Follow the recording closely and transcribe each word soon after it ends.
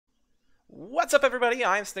What's up, everybody?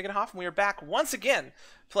 I'm Snigenhoff, and we are back once again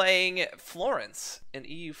playing Florence in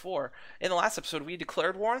EU4. In the last episode, we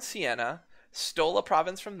declared war on Siena, stole a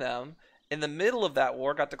province from them. In the middle of that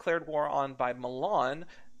war, got declared war on by Milan,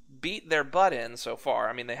 beat their butt in so far.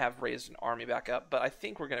 I mean, they have raised an army back up, but I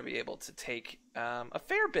think we're going to be able to take a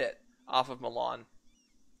fair bit off of Milan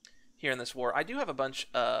here in this war. I do have a bunch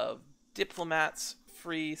of diplomats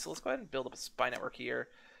free, so let's go ahead and build up a spy network here.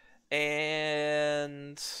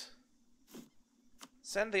 And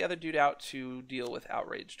send the other dude out to deal with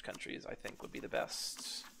outraged countries, I think would be the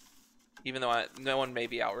best. Even though no one may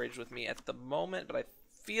be outraged with me at the moment, but I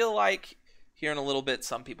feel like here in a little bit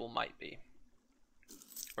some people might be.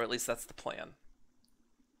 Or at least that's the plan.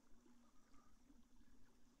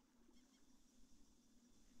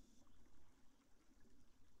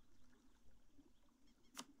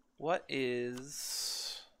 What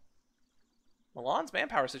is... Milan's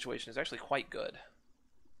manpower situation is actually quite good,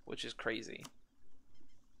 which is crazy.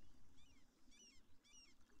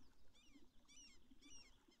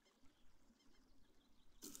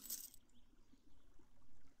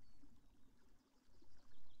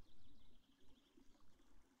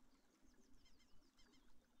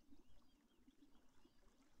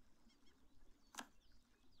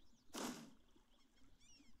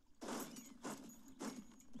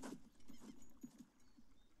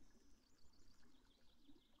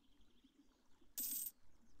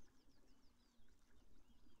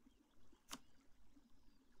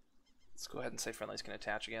 Let's go ahead and say friendlies can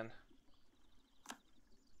attach again. I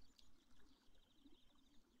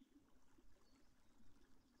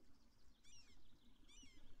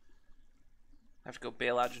have to go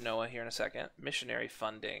bail out Genoa here in a second. Missionary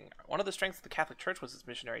funding. One of the strengths of the Catholic Church was its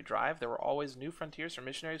missionary drive. There were always new frontiers for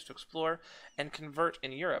missionaries to explore and convert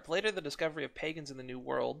in Europe. Later, the discovery of pagans in the New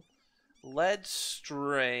World led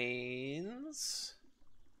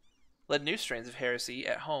new strains of heresy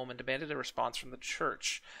at home and demanded a response from the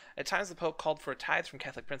Church. At times, the Pope called for tithes from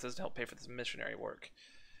Catholic princes to help pay for this missionary work.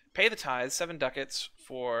 Pay the tithes, 7 ducats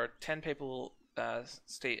for 10 papal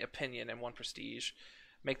state opinion and 1 prestige.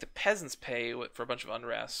 Make the peasants pay for a bunch of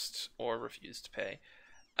unrest or refuse to pay.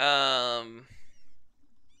 We'll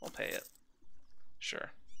pay it.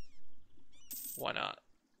 Sure. Why not?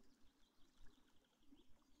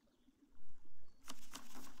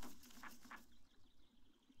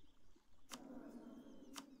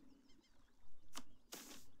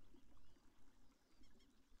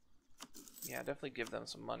 Yeah, definitely give them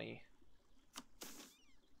some money.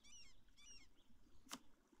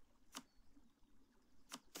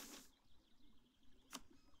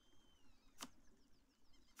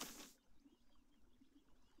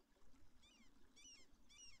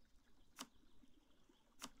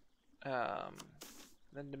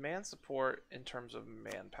 Then demand support in terms of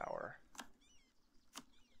manpower.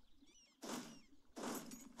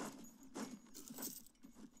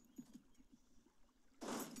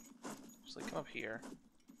 Just like come up here.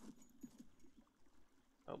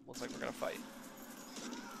 Oh, looks like we're gonna fight.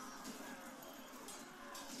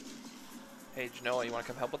 Hey, Genoa, you wanna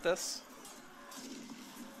come help with this?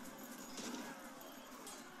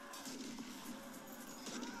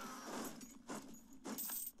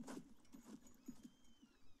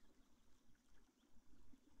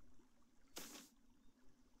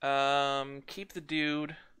 Keep the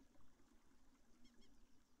dude.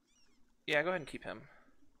 Yeah, go ahead and keep him.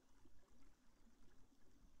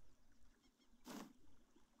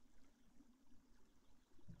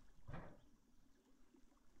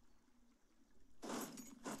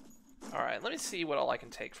 Alright, let me see what all I can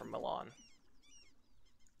take from Milan.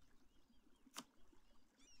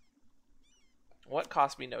 What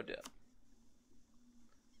cost me no dip?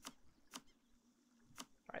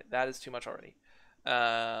 Alright, that is too much already.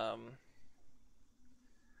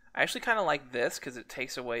 I actually kind of like this because it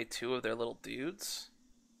takes away 2 of their little dudes.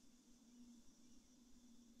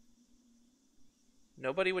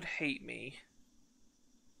 Nobody would hate me.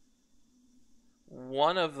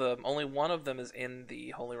 Only one of them is in the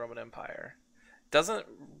Holy Roman Empire. Doesn't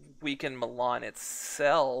weaken Milan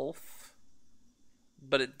itself,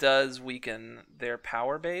 but it does weaken their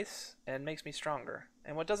power base and makes me stronger.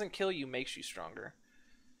 And what doesn't kill you makes you stronger.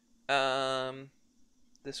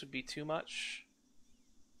 This would be too much.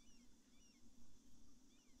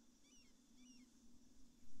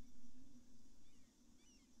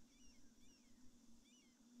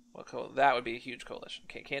 That would be a huge coalition.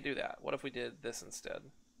 Okay, can't do that. What if we did this instead?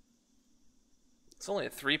 It's only a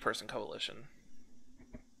 3-person coalition.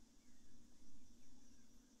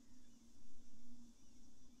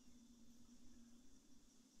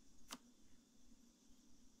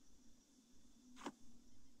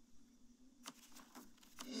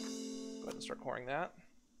 and start coring that.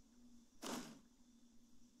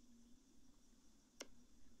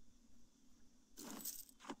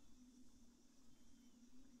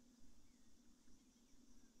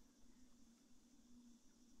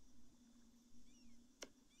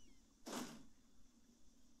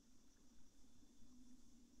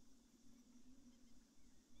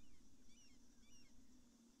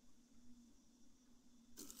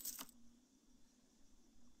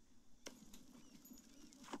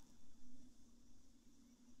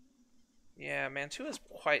 Yeah, Mantua is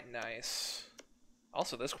quite nice.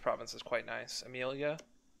 Also, this province is quite nice. Amelia.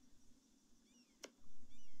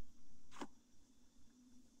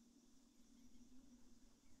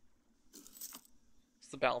 It's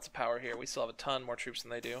the balance of power here. We still have a ton more troops than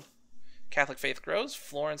they do. Catholic faith grows.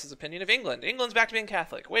 Florence's opinion of England. England's back to being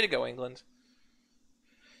Catholic. Way to go, England.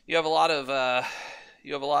 You have a lot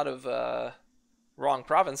of wrong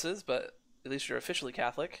provinces, but at least you're officially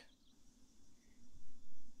Catholic.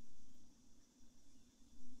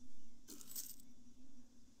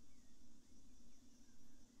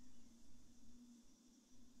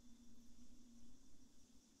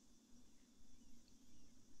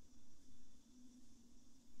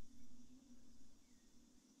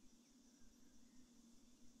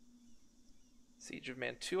 Siege of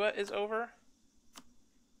Mantua is over.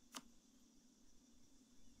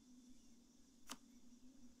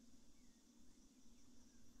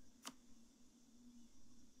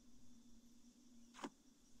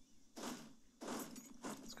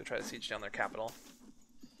 Let's go try to siege down their capital.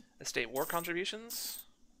 Estate war contributions.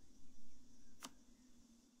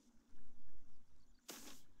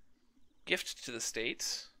 Gift to the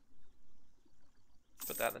state.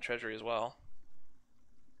 Put that in the treasury as well.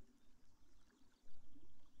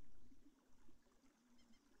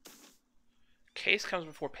 Case comes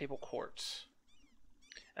before papal courts.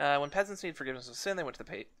 When peasants needed forgiveness of sin, they went to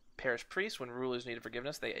the parish priest. When rulers needed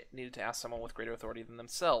forgiveness, they needed to ask someone with greater authority than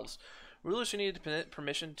themselves. Rulers who needed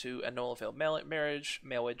permission to annul a failed marriage,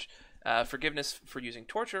 forgiveness for using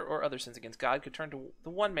torture or other sins against God could turn to the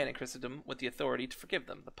one man in Christendom with the authority to forgive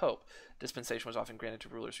them, the Pope. Dispensation was often granted to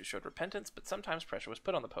rulers who showed repentance, but sometimes pressure was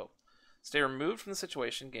put on the Pope. Stay removed from the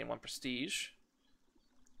situation, gain 1 prestige.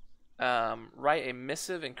 Write a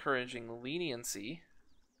missive encouraging leniency.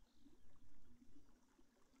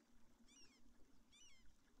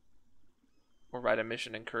 Or write a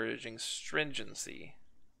mission encouraging stringency.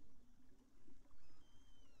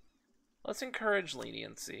 Let's encourage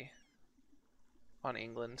leniency on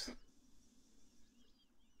England.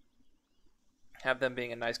 Have them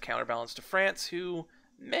being a nice counterbalance to France, who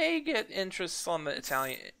may get interests on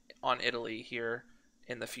Italy here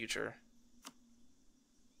in the future.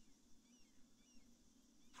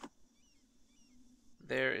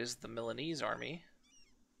 There is the Milanese army.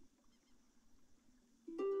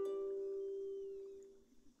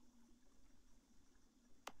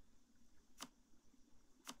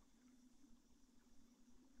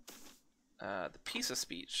 The Pisa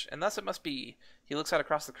speech. And thus it must be, he looks out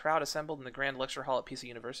across the crowd assembled in the grand lecture hall at Pisa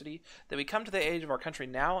University, that we come to the age of our country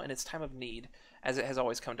now in its time of need, as it has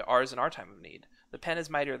always come to ours in our time of need. The pen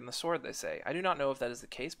is mightier than the sword, they say. I do not know if that is the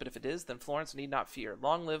case, but if it is, then Florence need not fear.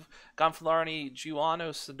 Long live Gonfaloni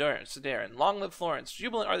Giuliano Siderin. Long live Florence.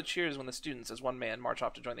 Jubilant are the cheers when the students, as one man, march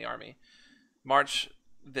off to join the army. March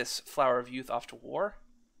this flower of youth off to war?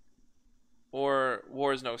 Or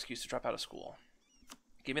war is no excuse to drop out of school?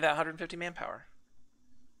 Give me that 150 manpower.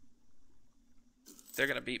 They're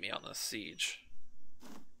going to beat me on this siege.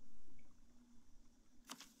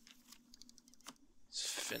 Let's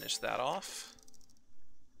finish that off.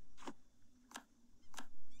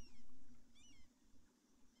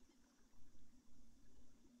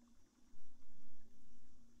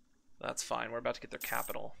 That's fine. We're about to get their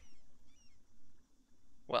capital.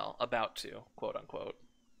 Well, about to, quote unquote.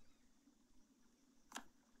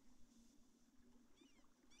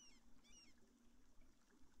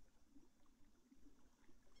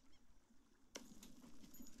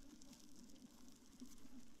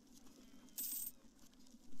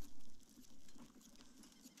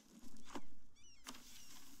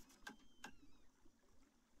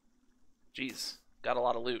 Jeez, got a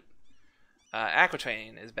lot of loot.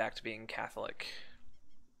 Aquitaine is back to being Catholic.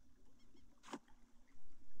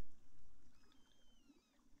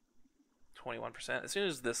 %. As soon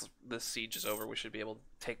as this siege is over, we should be able to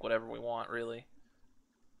take whatever we want, really.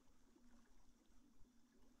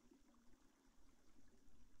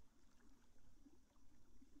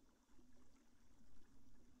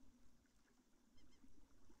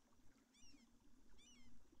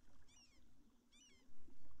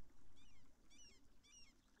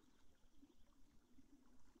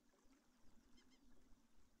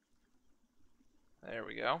 There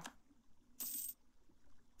we go.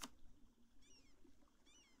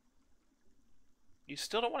 You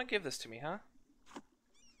still don't want to give this to me, huh?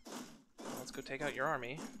 Let's go take out your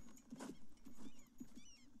army.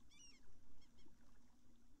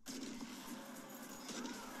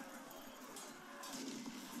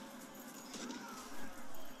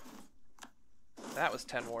 That was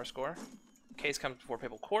 10 war score. Case comes before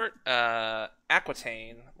Papal Court.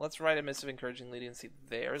 Aquitaine. Let's write a missive encouraging leniency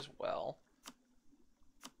there as well.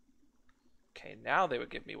 Okay, now they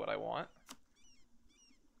would give me what I want.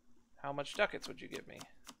 How much ducats would you give me?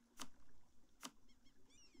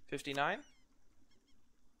 59?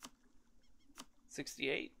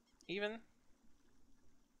 68 even?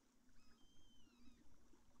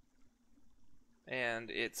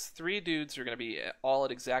 And it's 3 dudes who are going to be all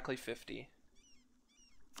at exactly 50.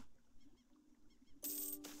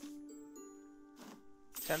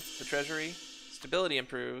 Tenth, the treasury. Stability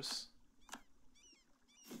improves.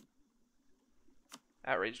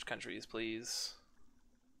 Outraged countries, please.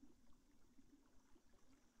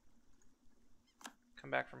 Come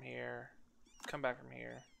back from here. Come back from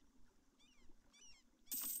here.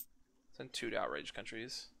 Send 2 to outraged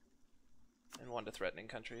countries. And 1 to threatening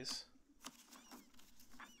countries.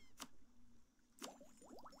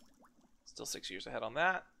 Still 6 years ahead on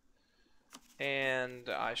that. And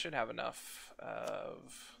I should have enough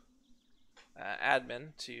of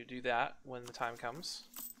admin to do that when the time comes.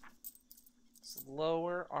 Let's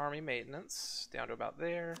lower army maintenance down to about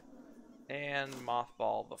there. And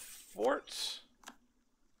mothball the fort.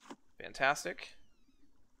 Fantastic.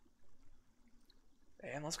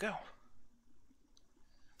 And let's go.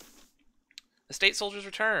 The state soldiers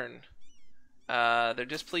return. They're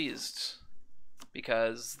displeased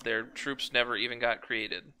because their troops never even got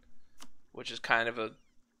created, which is kind of a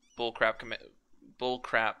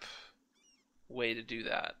bullcrap way to do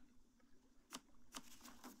that.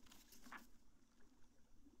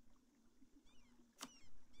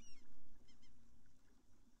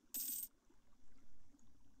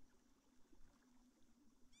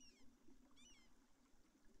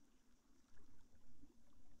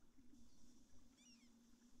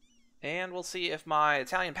 And we'll see if my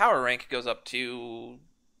Italian power rank goes up to...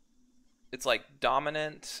 It's like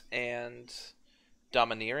dominant and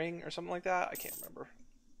domineering or something like that. I can't remember.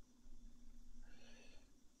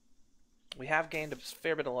 We have gained a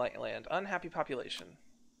fair bit of land. Unhappy population.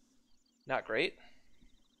 Not great.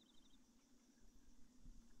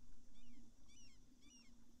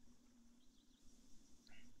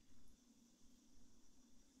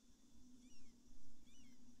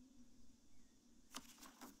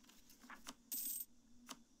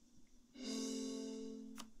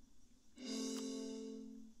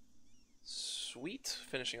 Sweet,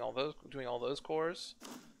 finishing all those, doing all those cores.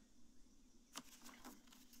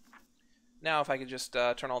 Now, if I could just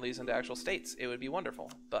turn all these into actual states, it would be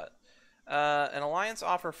wonderful. But an alliance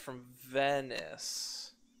offer from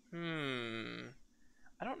Venice.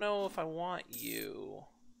 I don't know if I want you.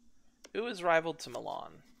 Who is rivaled to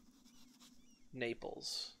Milan?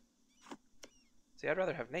 Naples. See, I'd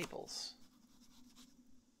rather have Naples.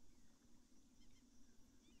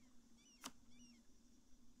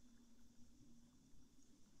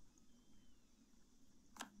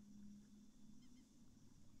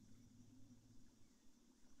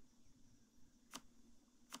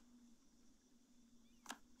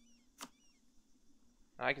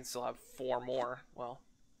 I can still have 4 more. Well,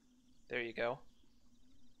 there you go.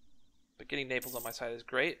 But getting Naples on my side is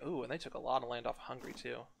great. Ooh, and they took a lot of land off Hungary,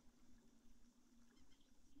 too.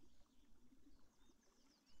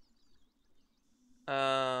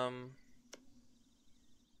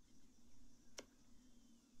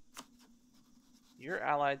 You're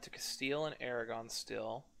allied to Castile and Aragon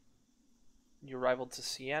still. You're rivaled to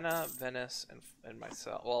Siena, Venice, and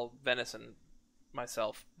myself. Well, Venice and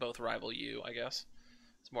myself both rival you, I guess.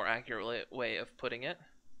 It's a more accurate way of putting it.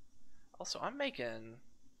 Also, I'm making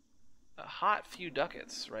a hot few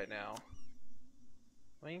ducats right now.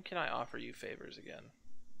 When can I offer you favors again?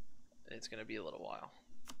 It's going to be a little while.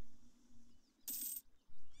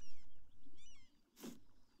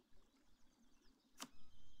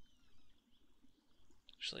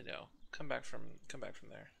 Actually, no. Come back from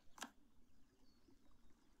there.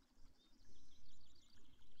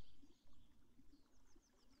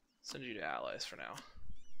 Send you to allies for now.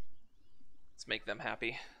 Let's make them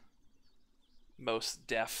happy. Most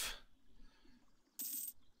deaf.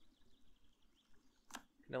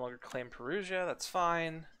 No longer claim Perugia, that's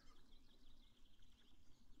fine.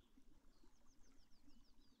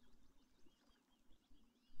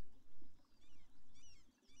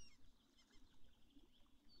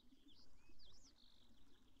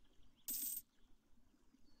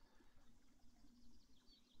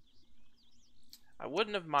 I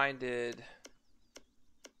wouldn't have minded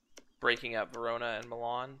breaking up Verona and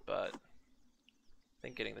Milan, but I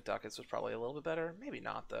think getting the ducats was probably a little bit better. Maybe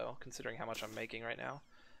not, though, considering how much I'm making right now.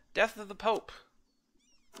 Death of the Pope.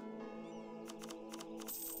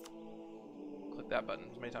 Click that button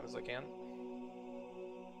as many times as I can.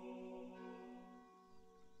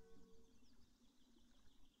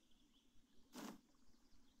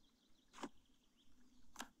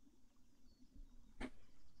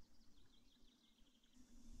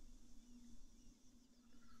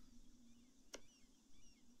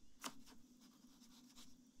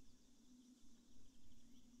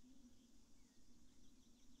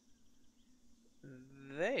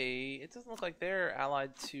 It doesn't look like they're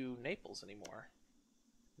allied to Naples anymore.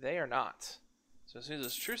 They are not. So as soon as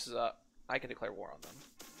this truce is up, I can declare war on them.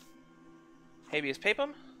 Habeas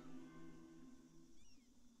Papum.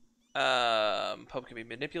 Pope can be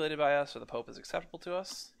manipulated by us, or the Pope is acceptable to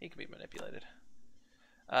us. He can be manipulated.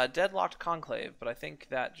 Deadlocked Conclave, but I think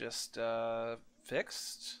that just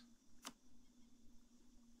fixed.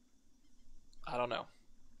 I don't know.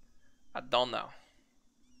 I don't know.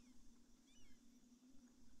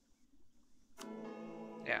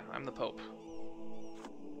 Yeah, I'm the Pope.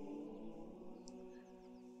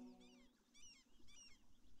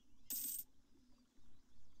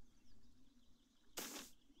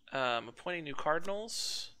 Appointing new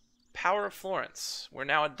cardinals. Power of Florence. We're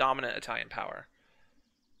now a dominant Italian power.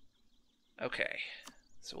 Okay.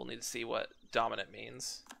 So we'll need to see what dominant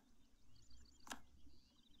means.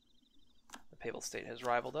 The Papal State has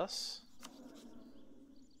rivaled us.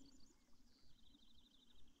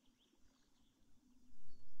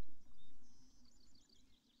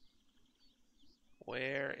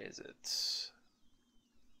 Where is it?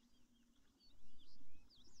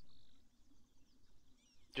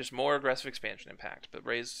 Just more aggressive expansion impact, but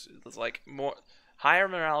raise like more higher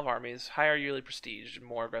morale of armies, higher yearly prestige,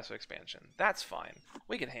 more aggressive expansion. That's fine.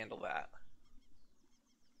 We can handle that.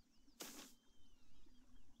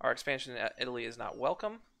 Our expansion in Italy is not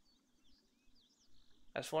welcome.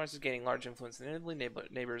 As Florence is gaining large influence in Italy,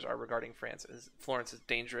 neighbors are regarding Florence as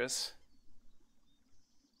dangerous.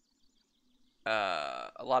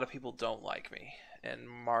 A lot of people don't like me, and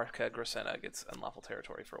Marca Grosena gets unlawful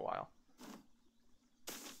territory for a while.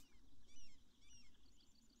 The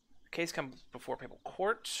case comes before papal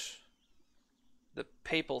court. The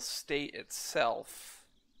papal state itself,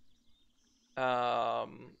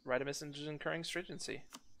 Radimus is incurring stringency.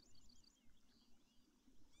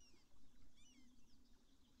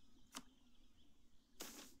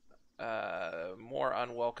 More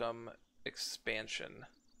unwelcome expansion.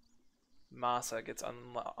 Massa gets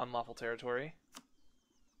unlawful territory.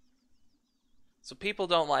 So people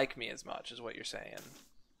don't like me as much, is what you're saying.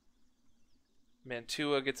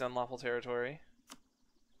 Mantua gets unlawful territory.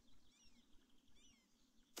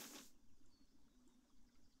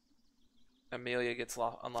 Amelia gets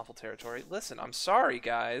unlawful territory. Listen, I'm sorry,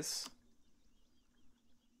 guys.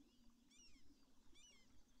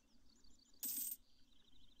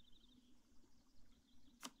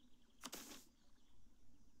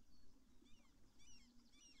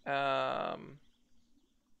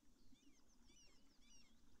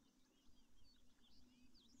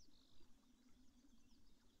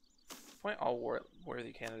 Point all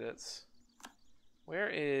worthy candidates. Where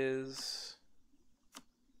is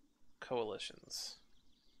coalitions?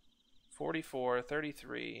 44,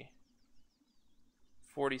 33,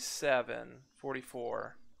 47,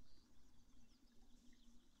 44.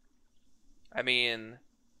 I mean,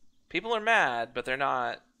 people are mad, but they're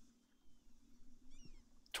not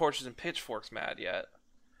torches and pitchforks mad yet.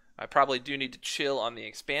 I probably do need to chill on the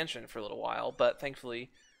expansion for a little while, but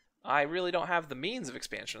thankfully I really don't have the means of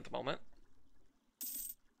expansion at the moment.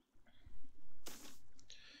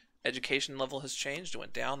 Education level has changed. It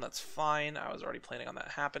went down. That's fine. I was already planning on that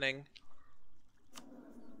happening.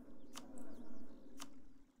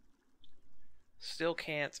 Still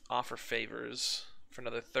can't offer favors for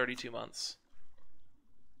another 32 months.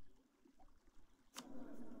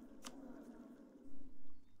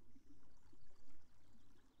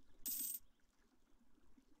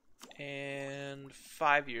 And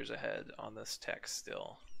 5 years ahead on this tech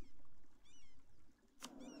still.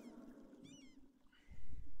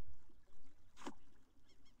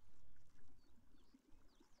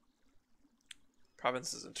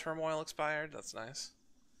 Provinces in turmoil expired. That's nice.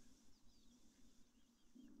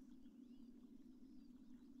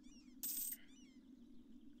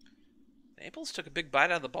 Naples took a big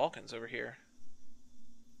bite out of the Balkans over here.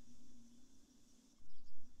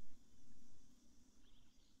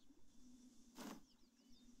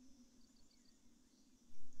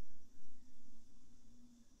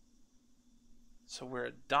 So we're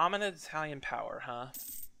a dominant Italian power, huh?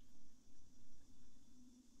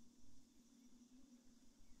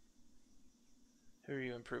 Who are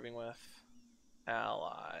you improving with?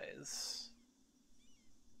 Allies.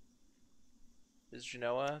 Is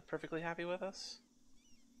Genoa perfectly happy with us?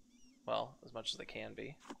 Well, as much as they can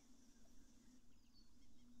be.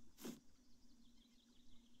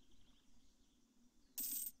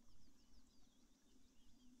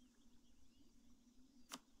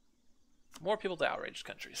 More people to outraged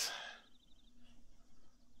countries.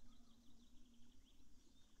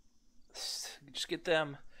 Just get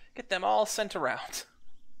them all sent around.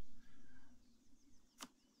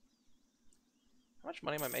 How much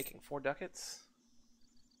money am I making? 4 ducats?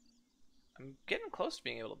 I'm getting close to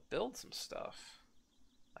being able to build some stuff.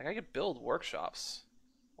 Like, I could build workshops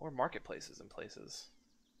or marketplaces in places.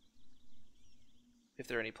 If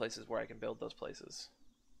there are any places where I can build those places.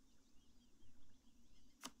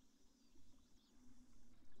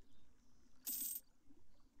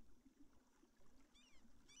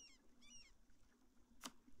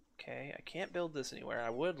 Okay, I can't build this anywhere.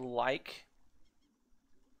 I would like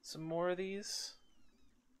some more of these.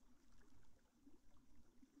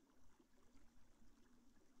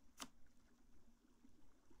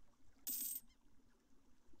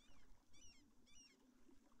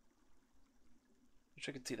 Wish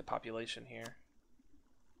I could see the population here.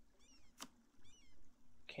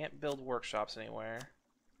 Can't build workshops anywhere.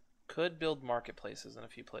 Could build marketplaces in a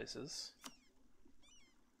few places.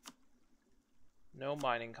 No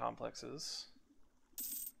mining complexes.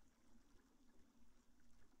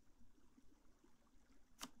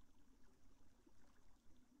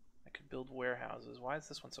 I could build warehouses. Why is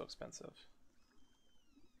this one so expensive?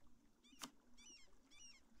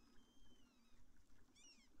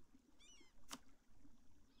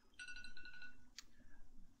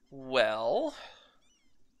 Well,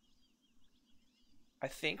 I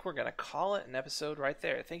think we're going to call it an episode right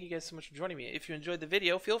there. Thank you guys so much for joining me. If you enjoyed the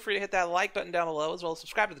video, feel free to hit that like button down below, as well as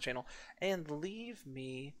subscribe to the channel, and leave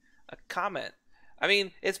me a comment. I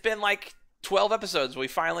mean, it's been like 12 episodes. We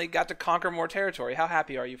finally got to conquer more territory. How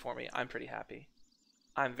happy are you for me? I'm pretty happy.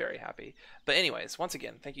 I'm very happy. But anyways, once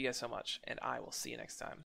again, thank you guys so much, and I will see you next time.